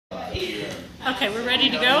Okay, we're ready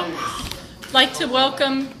to go. I'd like to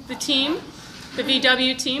welcome the team, the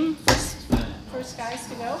VW team, first guys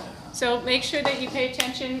to go. So make sure that you pay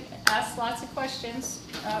attention, ask lots of questions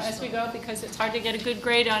as we go, because it's hard to get a good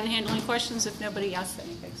grade on handling questions if nobody asks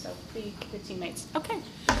anything. So be good teammates. Okay,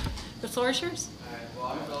 the floor is yours. All right, well,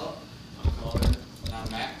 I'm Philip. I'm Connor. And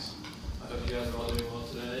I'm Max. I hope you guys are all doing well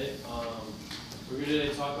today. We're going to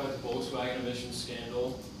today talk about the Volkswagen emissions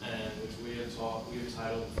scandal, and which we have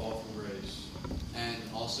titled Fall from Grace. And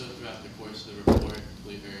also throughout the course of the report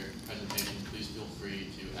or presentation, please feel free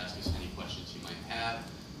to ask us any questions you might have,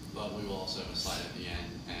 but we will also have a slide at the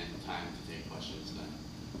end and time to take questions then.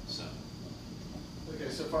 So. Okay,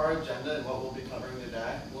 so for our agenda and what we'll be covering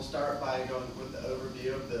today, we'll start by going with the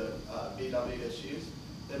overview of the VW issues.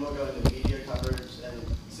 Then we'll go into media coverage and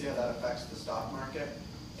see how that affects the stock market.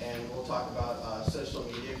 And we'll talk about social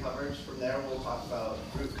media coverage. From there, we'll talk about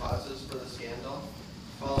root causes for the scandal,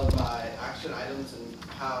 followed by action items and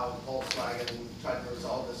how Volkswagen tried to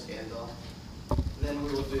resolve the scandal. And then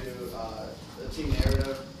we will do a team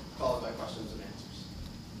narrative, followed by questions and answers.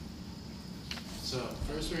 So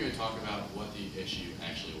first we're going to talk about what the issue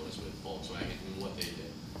actually was with Volkswagen and what they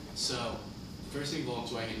did. So the first thing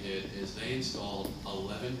Volkswagen did is they installed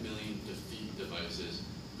 11 million defeat devices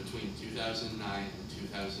between 2009 and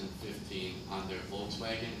 2015 on their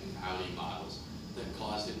Volkswagen and Audi models that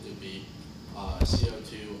caused it to be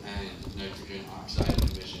CO2 and nitrogen oxide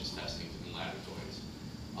emissions testing in laboratories.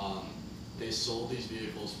 They sold these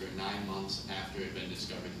vehicles for 9 months after it had been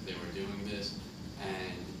discovered that they were doing this,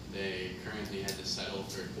 and they currently had to settle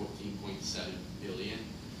for $14.7 billion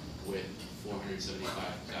with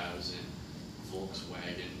 475,000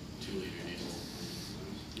 Volkswagen 2-liter diesel.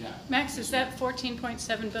 Yeah. Max, is that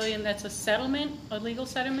 14.7 billion? That's a settlement, a legal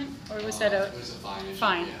settlement, or was that a? It was a fine issue.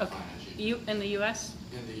 Fine. Yeah, Okay. fine issue. In the U.S.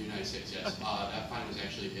 In the United States, yes. Okay. That fine was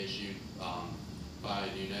actually issued by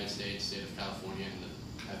the United States, state of California, and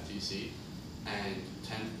the FTC. And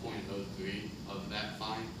 10.03 of that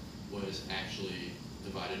fine was actually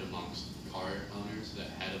divided amongst car owners that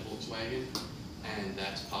had a Volkswagen, and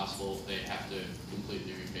that's possible. They have to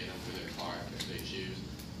completely repay them for their car if they choose,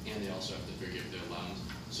 and they also have to forgive their loans.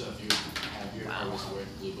 So if you have your car was worth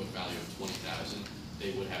Blue Book value of $20,000,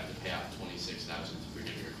 they would have to pay out $26,000 to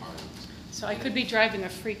forgive your car loans. So I could be driving a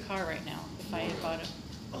free car right now if I had bought it.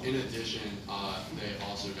 In addition, they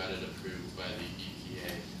also got it approved by the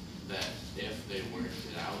EPA that if they worked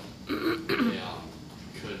it out, they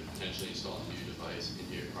could potentially install a new device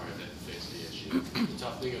into your car that fixed the issue. The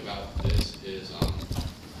tough thing about this is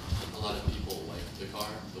a lot of people like the car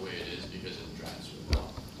the way it is because it drives really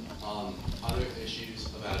well. Other issues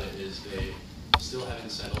about it is they still haven't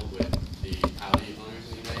settled with the Audi owners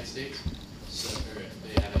in the United States. So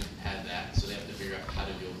they haven't had that, so they have to figure out how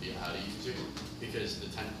to deal with the Audi users, because the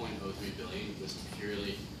 10.03 billion was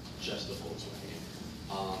purely just the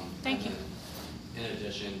Volkswagen. Thank you. In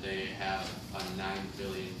addition, they have a $9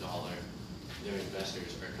 billion, their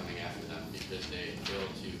investors are coming after them because they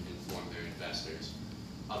failed to inform their investors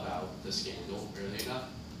about the scandal early enough.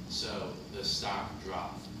 So the stock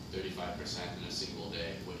dropped 35% in a single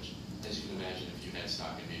day, which, as you can imagine, if you had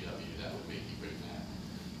stock in VW, that would make you pretty mad.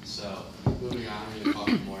 So moving on, we're going to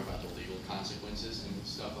talk more about the legal consequences and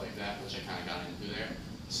stuff like that, which I kind of got into there.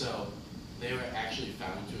 So they were actually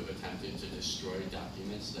found to have attempted to destroy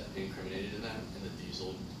documents that incriminated them in the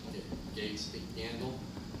Dieselgate scandal.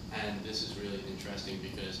 And this is really interesting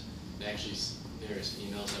because there's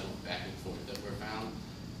emails that went back and forth that were found,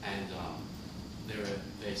 and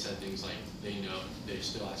they said things like, they're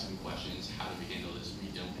still asking questions, how do we handle this? We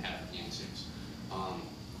don't have answers.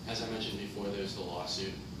 As I mentioned before, there's the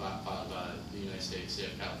lawsuit filed by the United States, state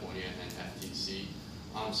of California, and FTC.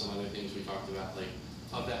 Some other things we talked about, like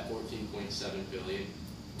of that 14.7 billion,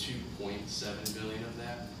 2.7 billion of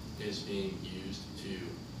that is being used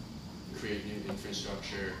to create new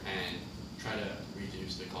infrastructure and try to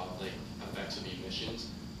reduce the effects of emissions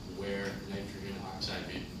where nitrogen oxide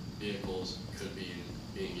vehicles could be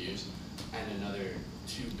being used, and another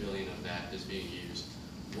 2 billion of that is being used,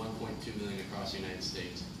 1.2 billion across the United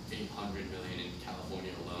States, 800 million in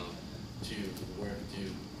California alone, to work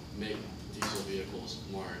to make diesel vehicles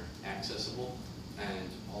more accessible and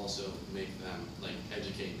also make them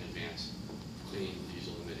educate and advance clean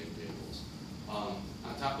diesel emitting vehicles. On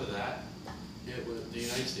top of that, the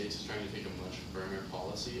United States is trying to take a much firmer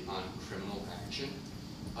policy on criminal action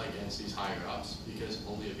against these higher ups because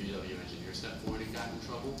only a VW engineer stepped forward and got in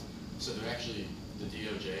trouble. So they're actually, the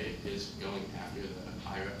DOJ is going after the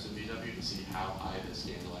higher ups in VW to see how high this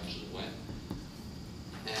scandal actually went.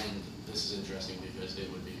 And this is interesting because they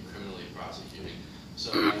would be criminally prosecuting.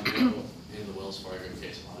 So I know in the Wells Fargo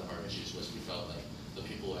case, a lot of our issues was we felt like the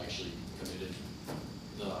people who actually committed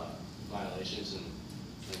the violations and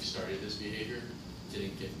like started this behavior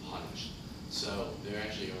didn't get punished. So they're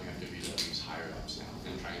actually going after VW's higher ups now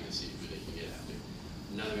and trying to see who they can get after.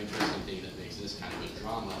 Another interesting thing that makes this kind of a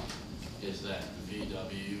drama is that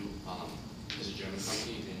VW is a German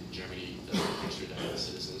company, and Germany doesn't extradite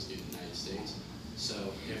citizens to the United States. So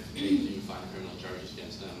if they do find criminal charges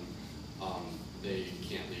against them, they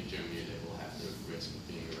can't leave Germany. They will have to risk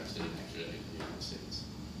being arrested and extradited to the United States.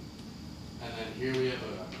 And then here we have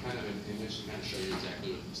a kind of an image to kind of show you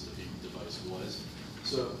exactly what this device was.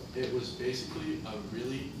 So it was basically a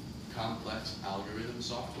really complex algorithm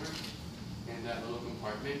software in that little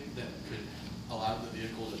compartment that could allow the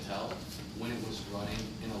vehicle to tell when it was running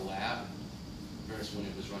in a lab versus when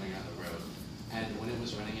it was running on the road. And when it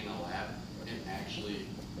was running in a lab, it actually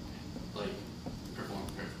like performed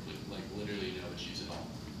perfectly, like literally no issues at all.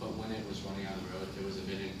 But when it was running on the road, it was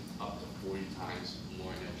emitting up to 40 times more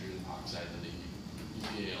nitrogen oxide than the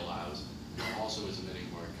EPA allows. It also is emitting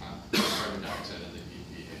more carbon dioxide than the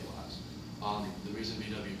EPA allows. The reason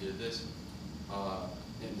VW did this,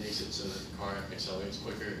 it makes it so that the car accelerates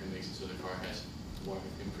quicker. It makes it so the car has more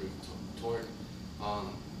improved torque.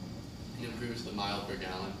 It improves the mile per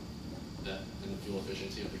gallon and the fuel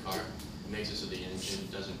efficiency of the car. It makes it so the engine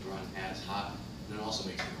doesn't run as hot, and it also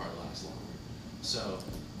makes the car last longer. So,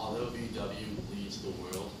 although VW leads the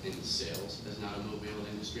world in sales as an automobile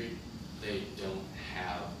industry, they don't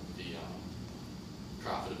have the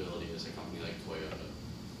profitability as a company like Toyota.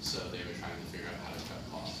 So they were trying to figure out how to cut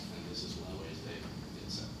costs, and this is one of the ways they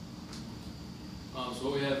did so. So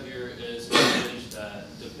what we have here is an image that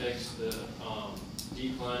depicts the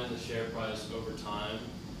decline in the share price over time.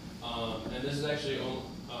 And this is actually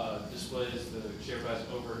displays the share price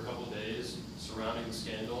over a couple days surrounding the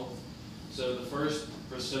scandal. So the first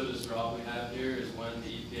precipitous drop we have here is when the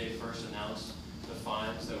EPA first announced the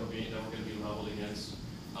fines that were going to be leveled against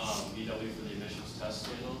VW for the emissions test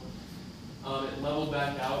scandal. It leveled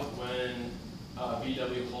back out when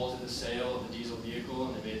VW halted the sale of the diesel vehicle,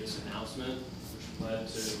 and they made this announcement, which led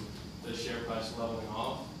to the share price leveling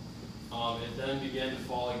off. It then began to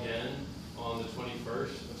fall again on the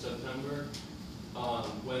 21st of September,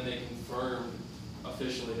 when they confirmed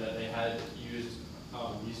officially that they had used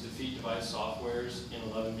these defeat device softwares in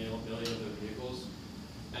 11 million of their vehicles.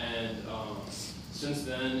 And since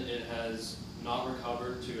then, it has not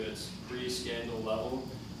recovered to its pre-scandal level.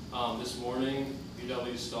 This morning,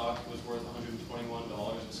 VW stock was worth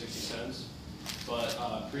 $121.60,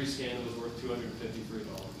 but pre-scandal was worth $253.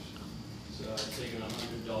 So it's taken a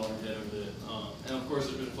 $100 hit over the, and of course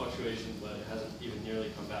there's been fluctuations, but it hasn't even nearly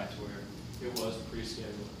come back to where it was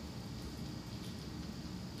pre-scandal.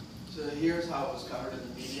 So here's how it was covered in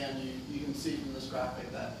the media, and you can see from this graphic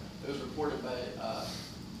that it was reported by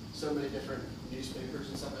so many different newspapers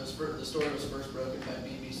and stuff. The story was first broken by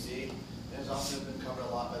BBC, and it's also been covered a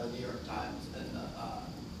lot by the New York Times.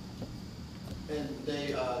 And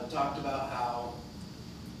they talked about how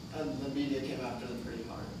the media came after them pretty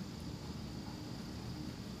hard.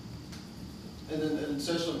 And then in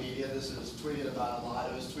social media, this is tweeted about a lot.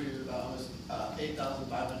 It was tweeted about almost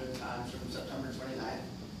 8,500 times from September 29th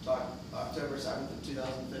to October 7th of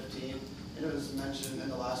 2015. And it was mentioned in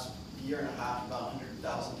the last year and a half about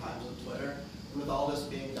 100,000 times on Twitter. And with all this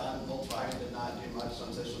being done, Volkswagen did not do much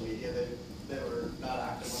on social media. They were not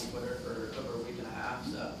active on Twitter for over a week and a half.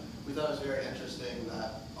 So we thought it was very interesting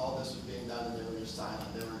that all this was being done and they were just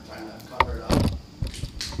silent. They weren't trying to cover it up.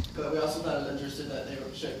 But we also thought it was interesting that they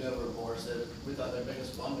showed no remorse. We thought their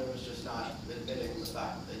biggest blunder was just not admitting the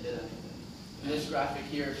fact that they did anything. And this graphic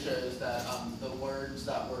here shows that the words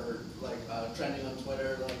that were like trending on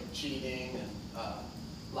Twitter, like cheating and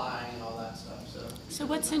lying and all that stuff. So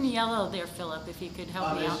what's in yellow there, Philip? If you could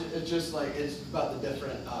help me out. It's just like it's about the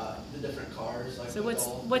different cars. Like so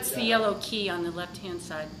what's the yellow key on the left-hand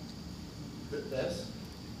side? This.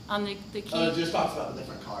 On the key? It just talks about the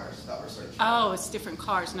different cars that we're searching. Oh, it's different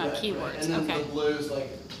cars, not keywords. Right. And then okay. the blue is like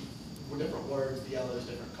different words, the yellow is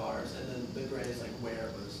different cars, and then the gray is like where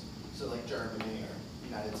it was. So like Germany or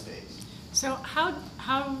United States. So how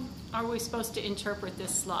are we supposed to interpret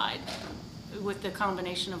this slide with the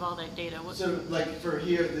combination of all that data? So like for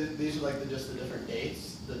here, these are like just the different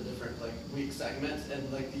dates, the different like week segments,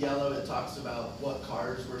 and like the yellow, it talks about what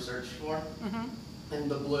cars were searched for. Mm-hmm. And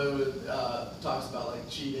the blue talks about like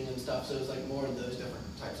cheating and stuff, so it's like more of those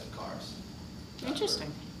different types of cars. Interesting.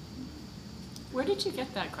 Where did you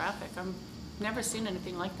get that graphic? I've never seen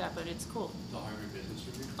anything like that, but it's cool. The Harvard Business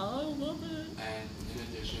Review. Oh, love it. And in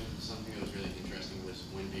addition, something that was really interesting was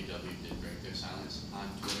when VW did break their silence on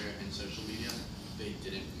Twitter and social media, they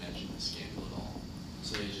didn't mention the scandal at all.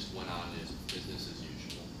 So they just went on as business as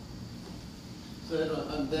usual. So then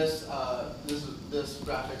on this, this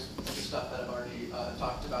graphics, the stuff that I've already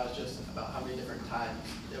talked about, is just about how many different times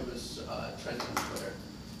it was trending on Twitter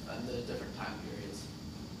and the different time periods.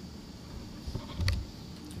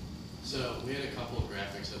 So we had a couple of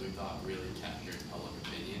graphics that we thought really captured public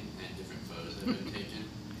opinion and different photos that have been taken.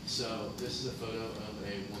 So this is a photo of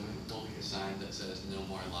a woman holding a sign that says "No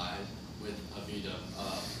More Lies" with a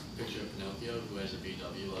picture of Pinocchio who has a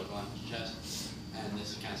VW logo on his chest. And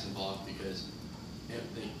this is kind of symbolic because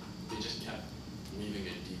they just kept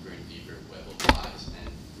weaving a deeper and deeper web of lies,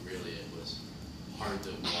 and really it was hard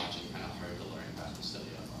to watch and kind of hard to learn how to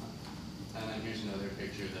study up on. And then here's another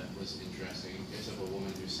picture that was interesting. It's of a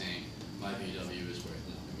woman who's saying, "My VW is worth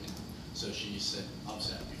nothing now." So she's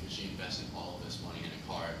upset because she invested all of this money in a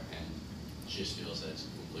car, and she just feels that it's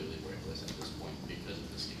completely worthless at this point because of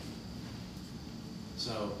the scam.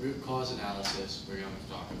 So root cause analysis we're going to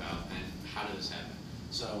talk about, and how did this happen?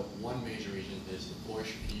 So one major reason is the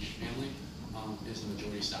Porsche family is the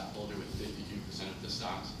majority stockholder with 52% of the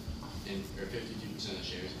stocks, or 52% of the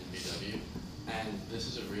shares in VW. And this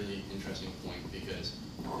is a really interesting point because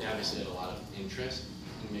they obviously had a lot of interest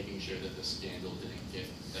in making sure that the scandal didn't get,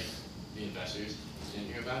 like, the investors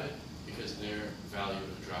didn't hear about it because their value would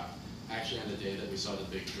have dropped. Actually, on the day that we saw the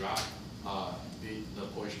big drop, the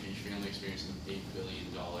Porsche family experienced an $8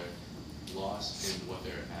 billion loss in what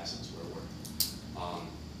their assets were worth.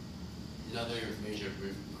 Another major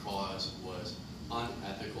root cause was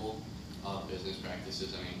unethical business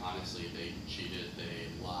practices. I mean, honestly, they cheated, they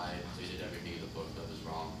lied, they did everything in the book that was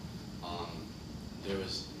wrong. There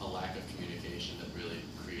was a lack of communication that really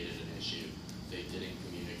created an issue. They didn't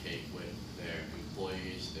communicate with their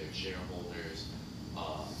employees, their shareholders,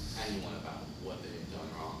 anyone about what they had done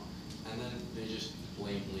wrong. And then they just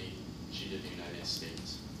blatantly cheated the United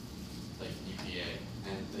States, like EPA,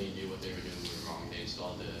 and they knew what they were doing was wrong. They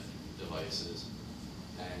installed the devices,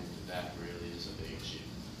 and that really is a big issue.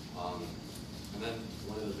 And then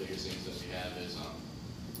one of the biggest things that we have is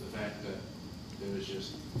the fact that there was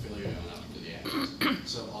just failure to own up to the actions.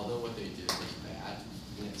 So although what they did was bad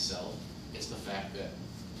in itself, it's the fact that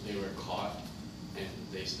they were caught and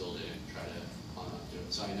they still didn't try to own up to it.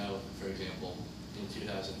 So I know, for example, in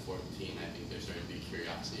 2014, I think there started to be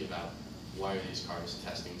curiosity about why are these cars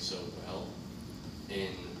testing so well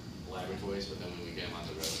in laboratories, but then when we get them on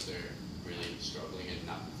the road, they're really struggling and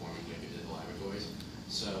not performing like they did in the laboratories.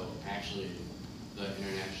 So actually, the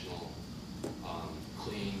International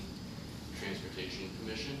Clean Transportation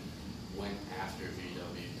Commission went after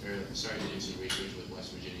VW, or started doing some research with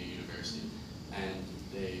West Virginia University, and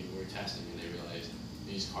they were testing and they realized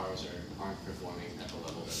these cars aren't performing at the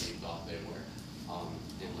level that we thought they were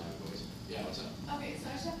in laboratories. Yeah, what's up? Okay, so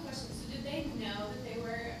I just have a question. So did they know that they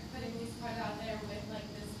were putting these cars out there with like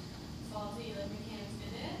this faulty like mechanics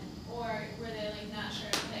in it, or were they like not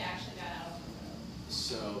sure if they actually got out on the road?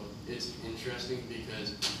 So it's interesting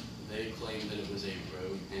because they claimed that it was a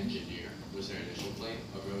rogue engineer, was their initial claim.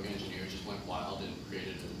 A rogue engineer just went wild and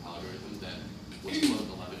created an algorithm that was close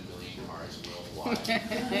to 11 billion cars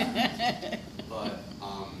worldwide. But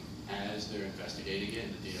as they're investigating it,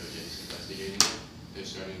 and the DOJ is investigating it, they're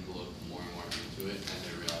starting to look more and more into it, and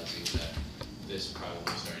they're realizing that this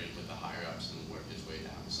probably started with the higher ups and worked its way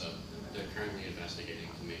down. So they're currently investigating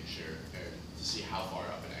to make sure, or to see how far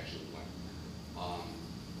up it actually went.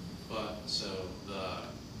 So the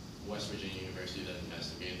West Virginia University that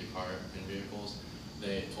investigated the car and vehicles,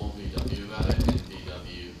 they told VW about it, and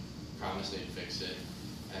VW promised they'd fix it,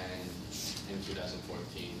 and in 2014,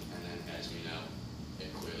 and then as we know, it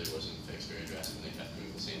clearly wasn't fixed or addressed, and they kept doing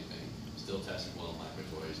the same thing. Still tested well in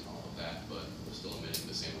laboratories and all of that, but was still emitting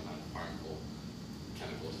the same amount of harmful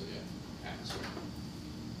chemicals to the atmosphere.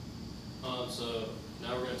 So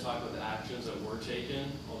now we're going to talk about the actions that were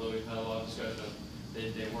taken, although we've had a lot of discussion.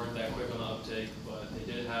 They weren't that quick on the uptake, but they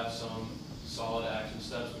did have some solid action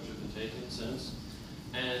steps which have been taken since.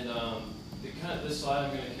 And this slide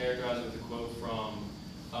I'm going to characterize it with a quote from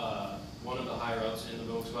one of the higher ups in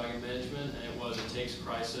the Volkswagen management, and it was, "It takes a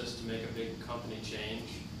crisis to make a big company change."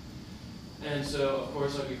 And so, of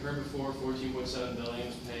course, like we heard before, 14.7 billion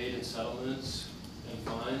was paid in settlements and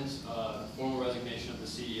fines. The formal resignation of the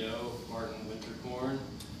CEO, Martin Winterkorn,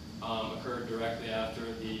 occurred directly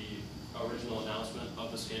after the original announcement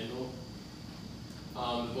of the scandal. The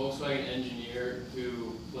Volkswagen engineer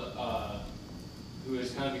who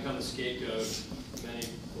has kind of become the scapegoat, many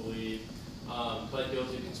believe, pled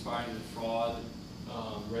guilty to conspiring to defraud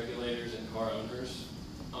regulators and car owners.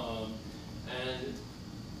 And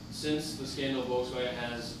since the scandal, Volkswagen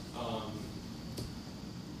has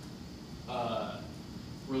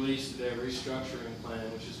released their restructuring plan,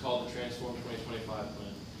 which is called the Transform 2025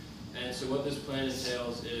 plan. And so what this plan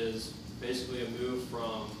entails is basically a move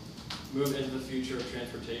into the future of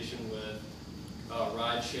transportation with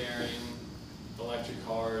ride sharing, electric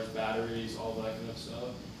cars, batteries, all that kind of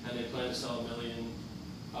stuff. And they plan to sell 1 million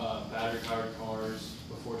battery-powered cars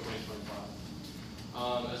before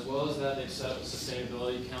 2025. As well as that, they've set up a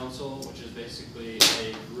Sustainability Council, which is basically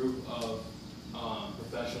a group of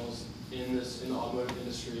professionals in the automotive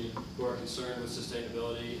industry who are concerned with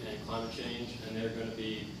sustainability and climate change, and they're going to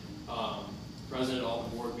be present at all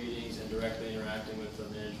the board meetings and directly interacting with the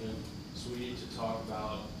management suite to talk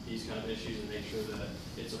about these kind of issues and make sure that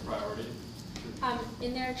it's a priority.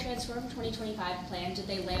 In their Transform 2025 plan, did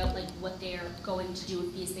they lay out like what they're going to do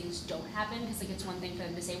if these things don't happen? Because like it's one thing for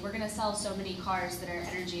them to say we're going to sell so many cars that are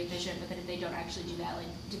energy efficient, but then if they don't actually do that, like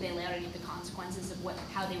do they lay out any of the consequences of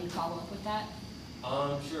how they would follow up with that?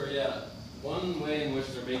 Sure, yeah. One way in which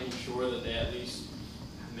they're making sure that they at least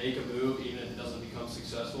make a move, even if it doesn't become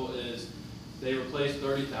successful, is they replace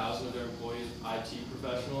 30,000 of their employees with IT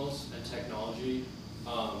professionals and technology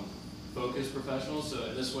focused professionals. So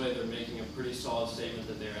in this way, they're making a pretty solid statement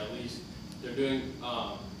that they're doing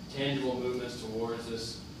tangible movements towards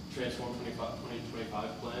this Transform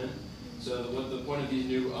 2025 plan. So what the point of these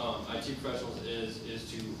new IT professionals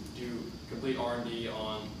is to do complete R&D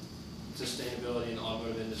on sustainability in the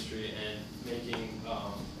automotive industry and making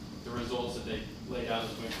the results that they laid out in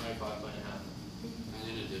the 2025 plan happen.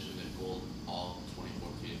 And in addition, they pulled all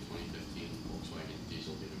 2014 and 2015 Volkswagen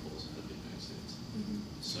diesel vehicles out of the United States.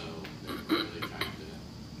 So they're really trying to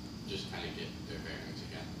just kind of get their bearings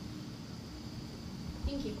again.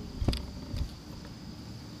 Thank you.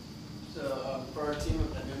 So for our team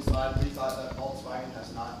at Slide, we thought that Volkswagen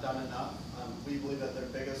has not done enough. We believe that their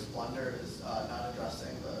biggest blunder is not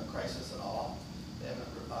addressing the crisis at all. They haven't,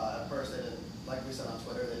 at first they didn't, like we said on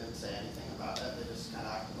Twitter, they didn't say anything about it. They just kind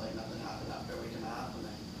of acted like nothing happened after a week and a half when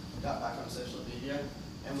they got back on social media.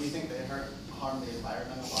 And we think they harmed the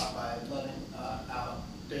environment a lot by letting out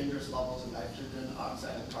dangerous levels of nitrogen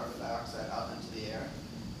oxide and carbon dioxide out into the air.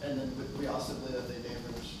 And then we also believe that they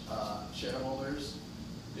damaged shareholders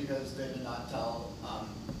because they did not tell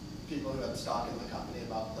people who had stock in the company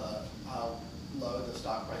about how low the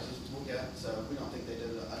stock prices will get. So we don't think they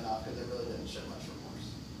did enough because they really didn't show much remorse.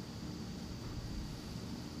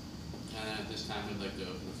 And at this time, I'd like to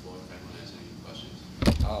open the floor if anyone has any questions.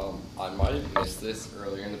 I might have missed this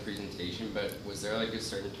earlier in the presentation, but was there like a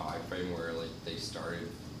certain time frame where like they started,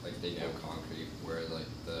 like they know concrete where like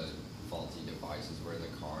the faulty devices were in the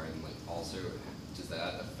car, and like also does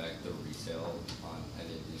that affect the resale on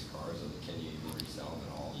any of these cars, or can you even resell them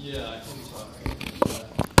at all? Yeah, I can talk about that.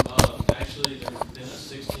 Actually, there's been a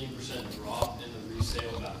 16% drop in the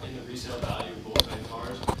resale value of Volkswagen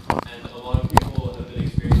cars, and a lot of people have been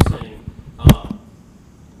experiencing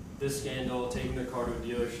this scandal, taking their car to a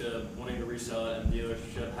dealership, wanting to resell it, and the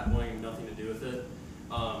dealership wanting nothing to do with it.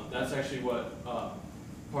 That's actually what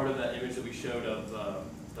part of that image that we showed of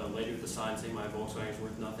the lady with the sign saying "My Volkswagen is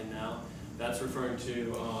worth nothing now." That's referring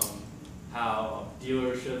to how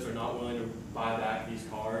dealerships are not willing to buy back these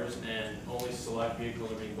cars, and only select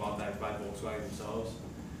vehicles are being bought back by Volkswagen themselves.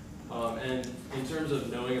 And in terms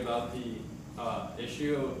of knowing about the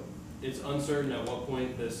issue, it's uncertain at what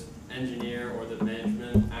point this engineer or the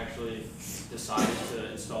management actually decided to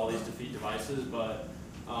install these defeat devices, but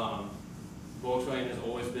Volkswagen has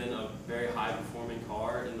always been a very high-performing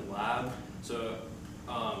car in the lab, so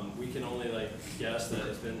we can only guess that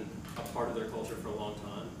it's been a part of their culture for a long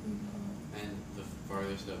time. And the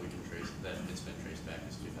farthest that we can trace that it's been traced back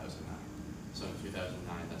is 2009. So in 2009,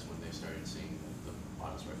 that's when they started seeing the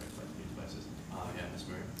models were affected by these devices. Yeah, Ms.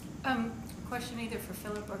 Murray? Question either for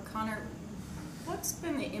Philip or Connor. What's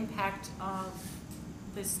been the impact of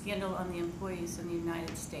this scandal on the employees in the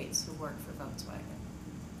United States who work for Volkswagen?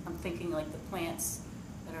 I'm thinking like the plants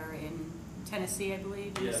that are in Tennessee, I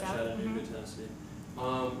believe, in the south. Yeah, Chattanooga, Tennessee.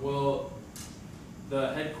 Well,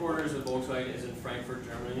 the headquarters of Volkswagen is in Frankfurt,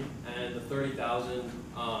 Germany, and the 30,000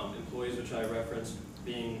 employees which I referenced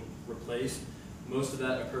being replaced, most of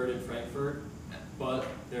that occurred in Frankfurt, but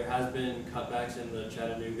there has been cutbacks in the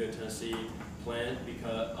Chattanooga, Tennessee plant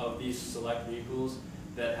because of these select vehicles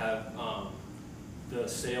that have, the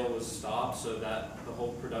sale was stopped, so that the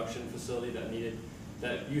whole production facility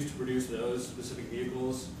that used to produce those specific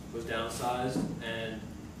vehicles was downsized, and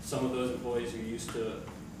some of those employees who used to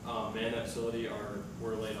man that facility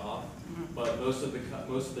were laid off. But most of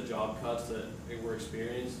the job cuts that were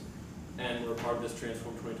experienced and were part of this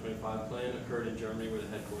Transform 2025 plan occurred in Germany, where the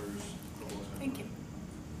headquarters of Volkswagen. Thank you.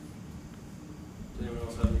 Does anyone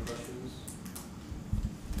else have any questions?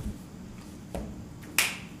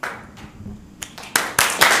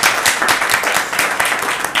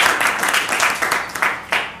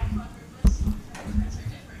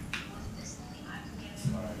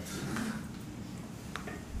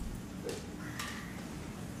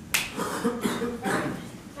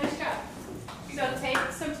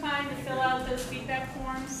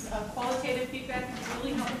 forms. Qualitative feedback is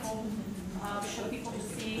really helpful for people to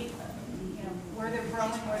see, where they're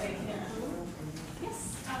growing, where they can improve.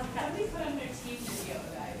 Yes? How do we put on their team video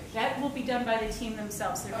evaluation? That will be done by the team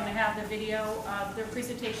themselves. They're going to have the video of their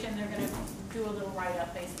presentation. They're going to do a little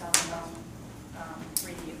write-up based on their own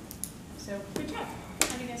review. So, good job.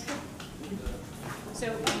 How do you guys feel? So,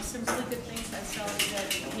 some really good things. I saw the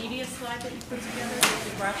media slide that you put together with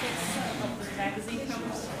the graphics of the magazine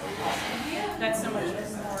covers. That's so much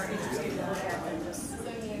more interesting to look at than just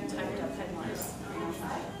typed up headlines.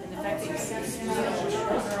 And the fact that you see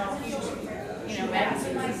those are all huge,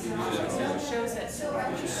 magazines, so it shows that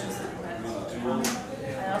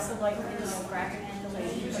I also like the graphic the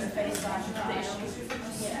lady put a face on the issue.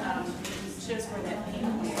 Shows where that pain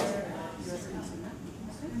is.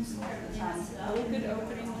 Really good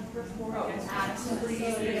opening report.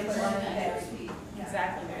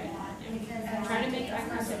 Exactly right. Try to make eye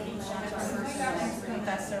contact each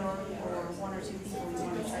professor or one or two people you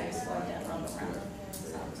want to try to slow that level around.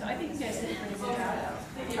 So I think you guys did a pretty good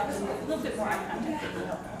job. A little bit more eye contact would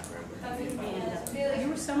help. And you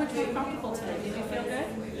were so much more comfortable today. Did you feel good?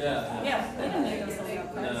 Yeah. Yeah, you didn't need those little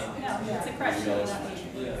cards. No, it's a crush.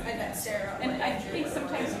 And I think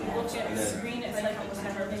sometimes you look at the screen, it's like you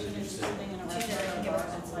have a vision of something in a restaurant.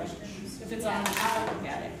 It's like, if it's on, I'll look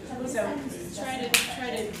at it. So try to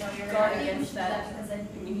guard against that. I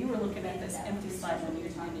mean, you were looking at this empty slide when you were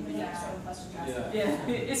doing the video. Yeah,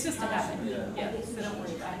 it's just a habit. Yeah, so don't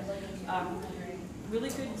worry about it. Really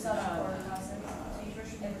good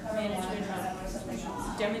management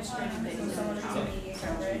of demonstrating that you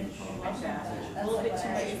like that. A little bit too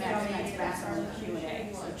much math back on the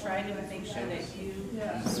Q&A. So try to make sure that you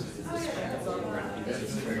spread the load around.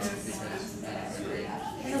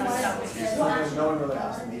 No one really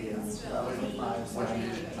asked me.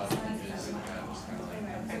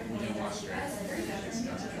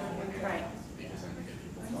 Right.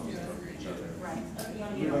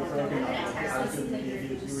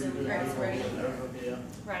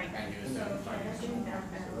 Right. Right.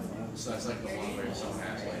 So that's like the one where someone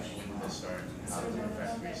asked like when did this start, how does it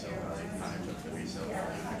affect resale, how they kind of took the resale.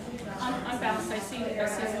 On balance, I see what you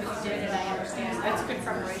did and I understand. That's good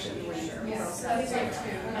preparation.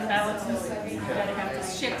 On balance, you gotta have to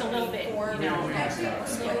shift a little bit,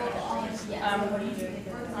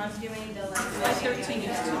 I'm doing the like 13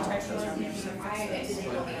 is two typos on there, so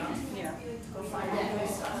yeah.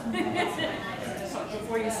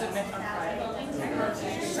 Before you submit on Friday.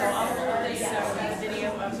 So I'll pull this video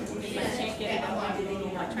up. If I can't get it,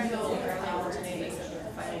 I'll try to go early today.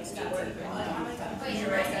 I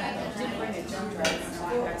did bring a jump drive. I don't know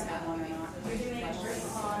if you guys have one or not.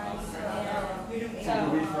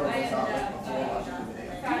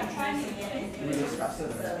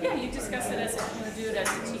 Yeah, you discussed it as a, do it as a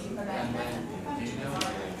team.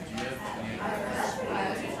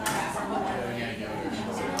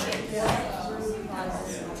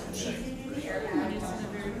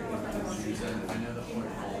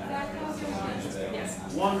 Yes.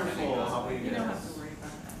 Wonderful. You don't have to worry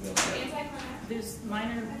about that. There's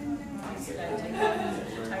minor ones that I take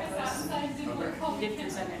typos. You did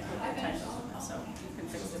present it with the typos on it, so you can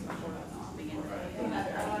fix it before the beginning. And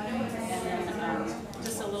then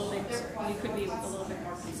just a little bit, you could be a little bit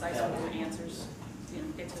more concise with your answers.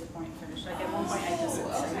 Get to the point and finish. Like at one point I just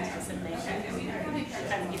said make kind of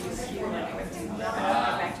give you a cue like get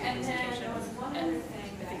back to your presentation. And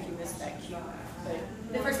I think you missed that cue. But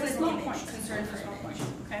The first one is small image, point. concern for Small point. image.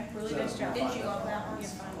 Okay, really nice job. Did you go on that one?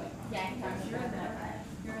 Yes, finally. Yeah. You're in that.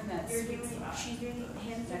 You're in that. You're doing, she's doing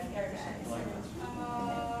hands up there.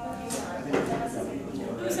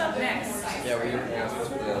 Who's up next? Yeah, we asked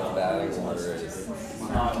for the batting order.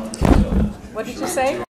 What did you say?